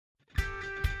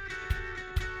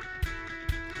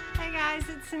guys,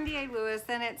 it's Cindy A. Lewis,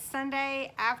 and it's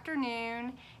Sunday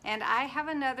afternoon, and I have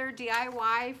another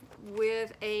DIY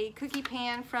with a cookie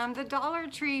pan from the Dollar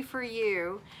Tree for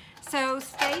you. So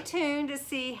stay tuned to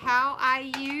see how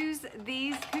I use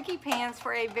these cookie pans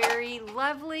for a very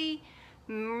lovely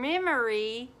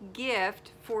memory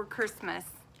gift for Christmas.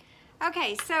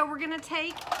 Okay, so I'm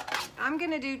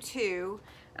gonna do two.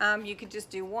 You could just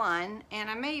do one, and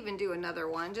I may even do another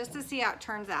one just to see how it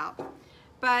turns out.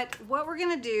 But what we're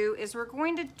gonna do is we're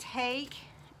going to take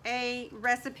a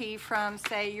recipe from,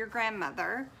 say, your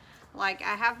grandmother. Like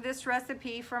I have this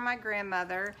recipe from my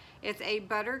grandmother. It's a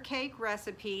butter cake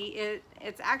recipe.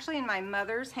 It's actually in my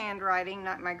mother's handwriting,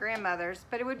 not my grandmother's,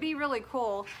 but it would be really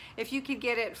cool if you could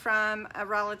get it from a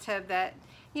relative that,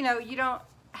 you know, you don't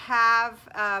have,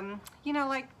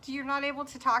 like you're not able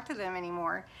to talk to them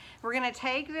anymore. We're gonna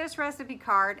take this recipe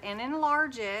card and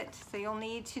enlarge it, so you'll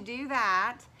need to do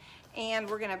that. And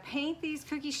we're gonna paint these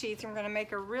cookie sheets, and we're gonna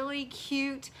make a really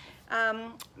cute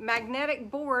magnetic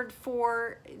board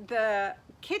for the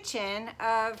kitchen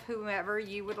of whomever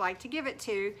you would like to give it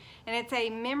to. And it's a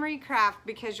memory craft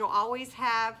because you'll always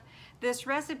have this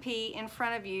recipe in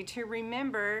front of you to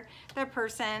remember the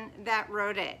person that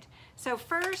wrote it. So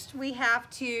first we have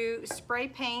to spray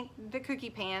paint the cookie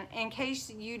pan. In case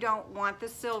you don't want the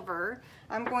silver,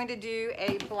 I'm going to do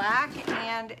a black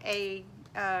and a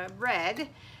red.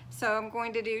 So I'm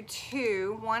going to do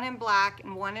two, one in black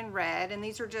and one in red, and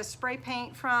these are just spray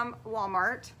paint from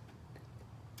Walmart.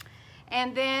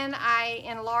 And then I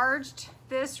enlarged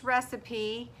this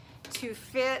recipe to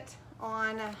fit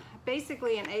on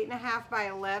basically an 8.5 by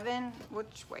 11,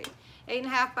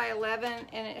 8.5 by 11,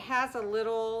 and it has a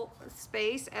little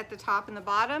space at the top and the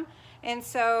bottom. And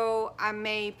so I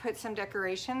may put some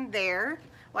decoration there,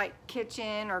 like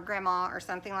kitchen or grandma or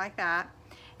something like that.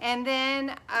 And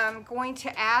then I'm going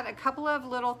to add a couple of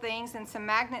little things and some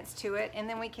magnets to it, and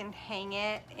then we can hang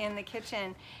it in the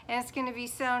kitchen. And it's gonna be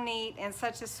so neat and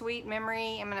such a sweet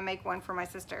memory. I'm gonna make one for my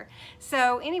sister.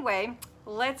 So anyway,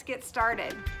 let's get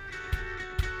started.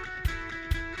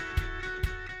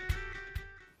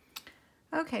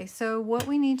 Okay, so what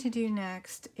we need to do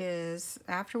next is,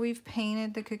 after we've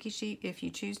painted the cookie sheet, if you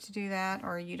choose to do that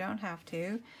or you don't have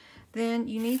to, then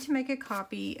you need to make a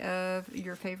copy of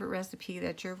your favorite recipe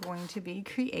that you're going to be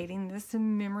creating. This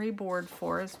memory board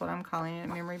for is what I'm calling it, a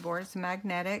memory board. It's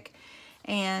magnetic,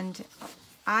 and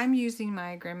I'm using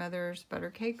my grandmother's butter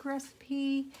cake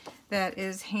recipe that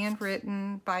is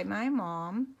handwritten by my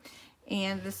mom.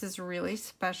 And this is a really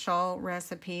special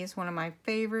recipe. It's one of my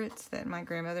favorites that my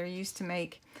grandmother used to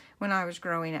make when I was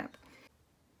growing up.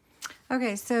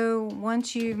 Okay, so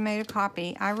once you've made a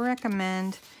copy, I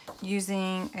recommend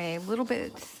using a little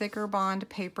bit thicker bond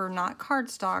paper, not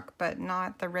cardstock, but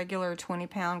not the regular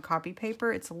 20-pound copy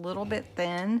paper. It's a little bit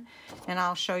thin, and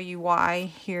I'll show you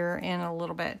why here in a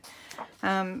little bit.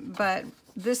 But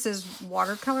this is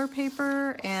watercolor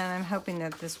paper, and I'm hoping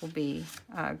that this will be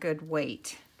a good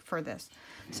weight for this.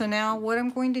 So now what I'm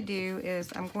going to do is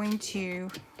I'm going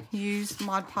to use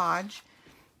Podge,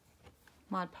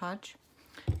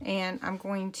 and I'm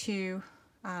going to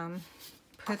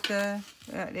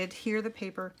adhere the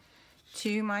paper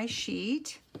to my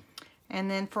sheet.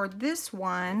 And then for this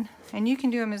one, and you can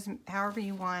do them as however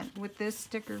you want, with this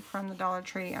sticker from the Dollar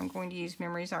Tree, I'm going to use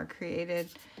Memories Are Created,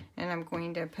 and I'm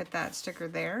going to put that sticker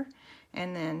there.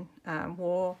 And then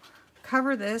we'll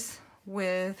cover this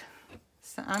with,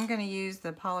 so I'm going to use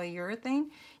the polyurethane.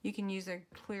 You can use a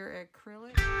clear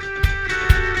acrylic.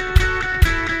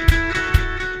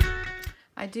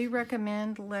 I do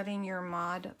recommend letting your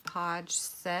Mod Podge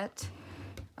set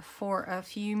for a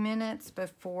few minutes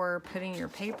before putting your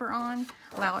paper on.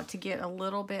 Allow it to get a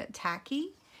little bit tacky,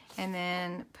 and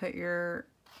then put your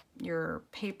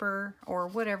paper or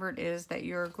whatever it is that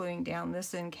you're gluing down.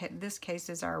 This in this case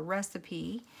is our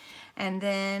recipe. And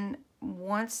then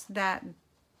once that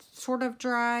sort of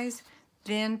dries,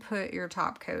 then put your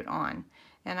top coat on.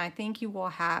 And I think you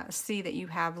will see that you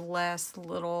have less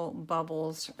little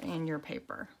bubbles in your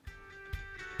paper.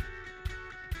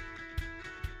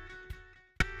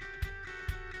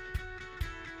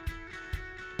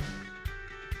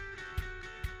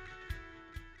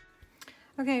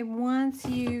 Okay, once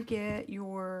you get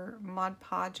your Mod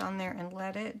Podge on there and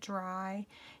let it dry,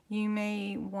 you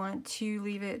may want to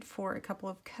leave it for a couple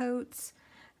of coats.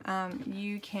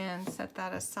 You can set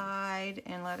that aside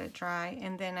and let it dry,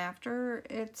 and then after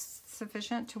it's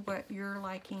sufficient to what your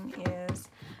liking is,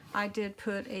 I did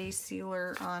put a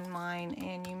sealer on mine,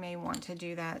 and you may want to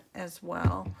do that as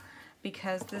well,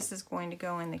 because this is going to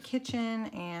go in the kitchen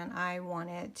and I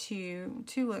want it to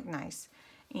look nice.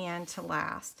 and to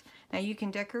last. Now you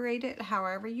can decorate it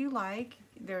however you like.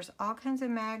 There's all kinds of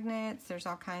magnets, there's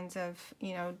all kinds of,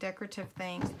 you know, decorative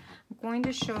things. I'm going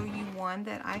to show you one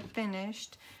that I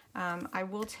finished. I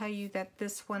will tell you that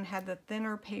this one had the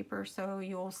thinner paper, so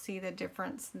you'll see the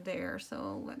difference there.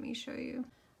 So let me show you.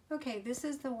 Okay, this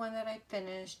is the one that I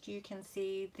finished. You can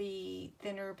see the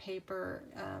thinner paper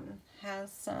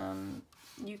has some,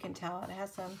 you can tell it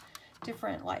has some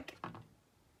different, like,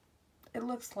 it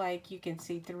looks like you can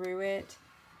see through it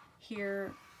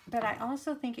here, but I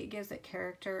also think it gives it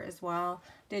character as well.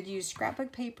 Did use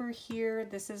scrapbook paper here.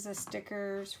 This is the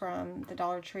stickers from the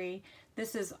Dollar Tree.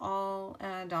 This is all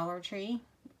Dollar Tree.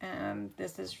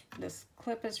 This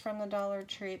clip is from the Dollar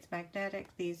Tree. It's magnetic.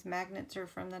 These magnets are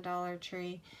from the Dollar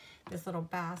Tree. This little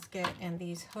basket and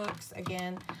these hooks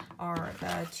again are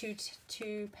the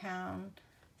 2-pound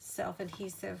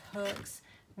self-adhesive hooks.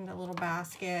 And the little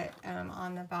basket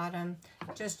on the bottom.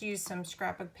 Just use some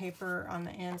scrapbook paper on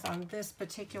the ends on this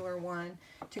particular one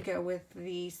to go with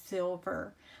the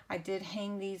silver. I did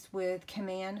hang these with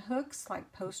command hooks, like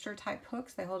poster type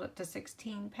hooks. They hold up to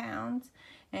 16 pounds,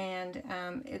 and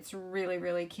it's really,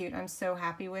 really cute. I'm so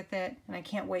happy with it, and I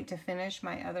can't wait to finish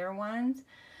my other ones.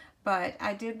 But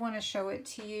I did want to show it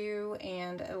to you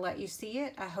and let you see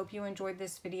it. I hope you enjoyed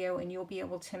this video, and you'll be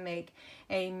able to make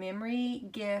a memory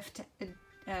gift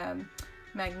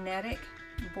magnetic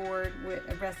board with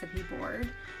a recipe board.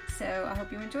 So I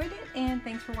hope you enjoyed it, and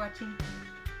thanks for watching.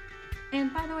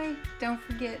 And by the way, don't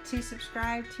forget to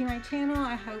subscribe to my channel.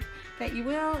 I hope that you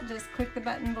will. Just click the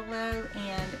button below,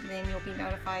 and then you'll be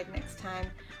notified next time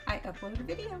I upload a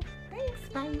video. Thanks,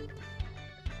 bye.